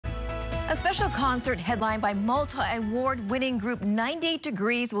A special concert headlined by multi-award-winning group 98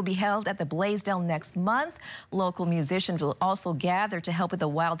 Degrees will be held at the Blaisdell next month. Local musicians will also gather to help with the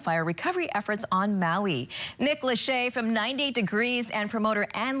wildfire recovery efforts on Maui. Nick Lachey from 98 Degrees and promoter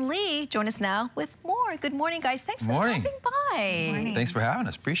Ann Lee join us now with more. Good morning, guys. Thanks for stopping by. Good morning. Thanks for having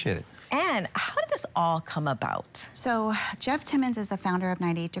us. Appreciate it. And how did this all come about? So Jeff Timmons is the founder of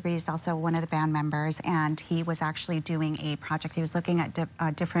 98 Degrees, also one of the band members, and he was actually doing a project. He was looking at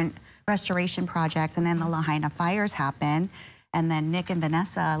different restoration projects, and then the Lahaina fires happened. And then Nick and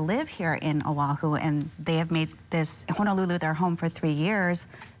Vanessa live here in Oahu, and they have made this Honolulu their home for 3 years.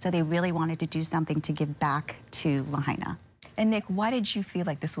 So they really wanted to do something to give back to Lahaina. And Nick, why did you feel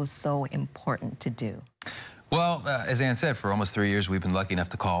like this was so important to do? Well, as Ann said, for almost 3 years, we've been lucky enough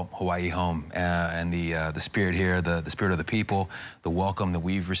to call Hawaii home, and the spirit here, the spirit of the people, the welcome that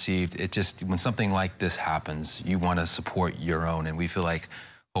we've received. It just, when something like this happens, you want to support your own, and we feel like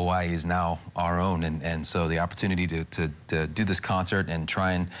Hawaii is now our own, and so the opportunity to do this concert and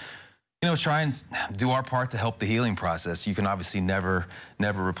try and do our part to help the healing process. You can obviously never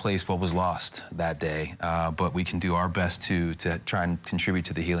replace what was lost that day, but we can do our best to try and contribute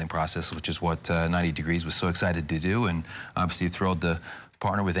to the healing process, which is what 90 Degrees was so excited to do, and obviously thrilled to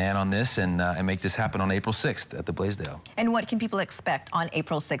partner with Ann on this and make this happen on April 6th at the Blaisdell. And what can people expect on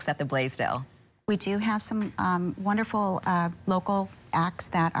April 6th at the Blaisdell? We do have some wonderful local acts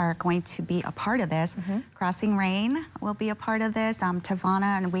that are going to be a part of this. Crossing Rain will be a part of this.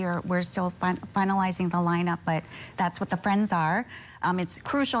 Tavana, and we're still finalizing the lineup, but that's what the Friends are. It's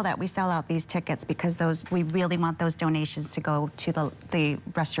crucial that we sell out these tickets because we really want those donations to go to the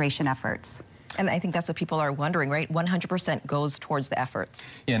restoration efforts. And I think that's what people are wondering, right? 100% goes towards the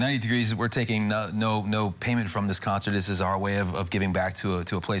efforts. Yeah, 90 Degrees, we're taking no payment from this concert. This is our way of giving back to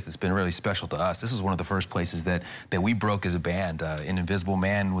a place that's been really special to us. This is one of the first places that we broke as a band. An Invisible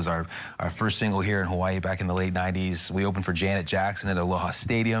Man was our first single here in Hawaii back in the late 90s. We opened for Janet Jackson at Aloha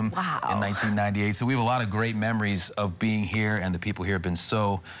Stadium in 1998. So we have a lot of great memories of being here, and the people here have been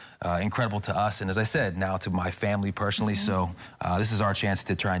so incredible to us, and as I said, now to my family personally. So this is our chance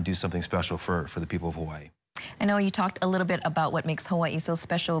to try and do something special for the people of Hawaii. I know you talked a little bit about what makes Hawaii so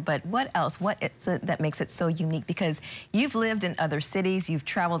special, but what else? That makes it so unique? Because you've lived in other cities, you've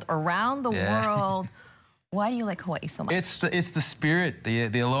traveled around the world. Why do you like Hawaii so much? It's the spirit,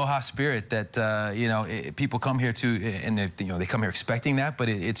 the aloha spirit that people come here to, and they come here expecting that, but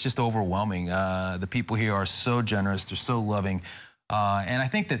it's just overwhelming. The people here are so generous, they're so loving. And I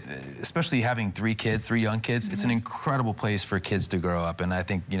think that, especially having 3 young kids, it's an incredible place for kids to grow up. And I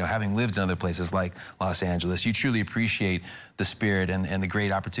think, having lived in other places like Los Angeles, you truly appreciate the spirit and the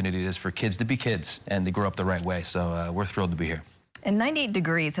great opportunity it is for kids to be kids and to grow up the right way. So we're thrilled to be here. And 98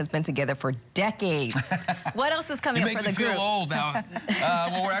 Degrees has been together for decades. What else is coming up for the group? You make me feel old now.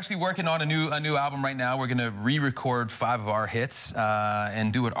 Well, we're actually working on a new album right now. We're going to re-record 5 of our hits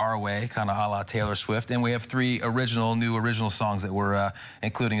and do it our way, kind of a la Taylor Swift. And we have 3 new original songs that we're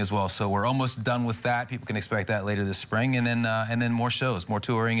including as well. So we're almost done with that. People can expect that later this spring, and then more shows, more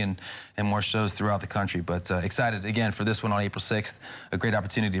touring, and more shows throughout the country. But excited again for this one on April 6th. A great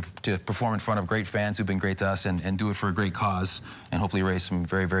opportunity to perform in front of great fans who've been great to us, and do it for a great cause, and hopefully raise some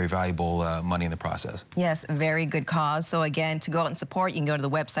very, very valuable money in the process. Yes, very good cause. So again, to go out and support, you can go to the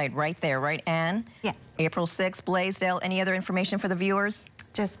website right there, right, Ann? Yes. April 6th, Blaisdell. Any other information for the viewers?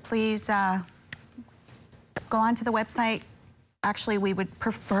 Just please go onto the website. Actually, we would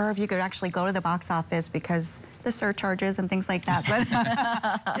prefer if you could actually go to the box office because the surcharges and things like that.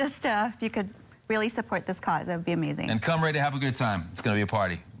 But just if you could really support this cause, that would be amazing. And come ready to have a good time. It's going to be a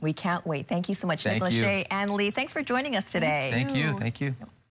party. We can't wait. Thank you so much, Nick Lachey and Lee. Thanks for joining us today. Thank you. Thank you.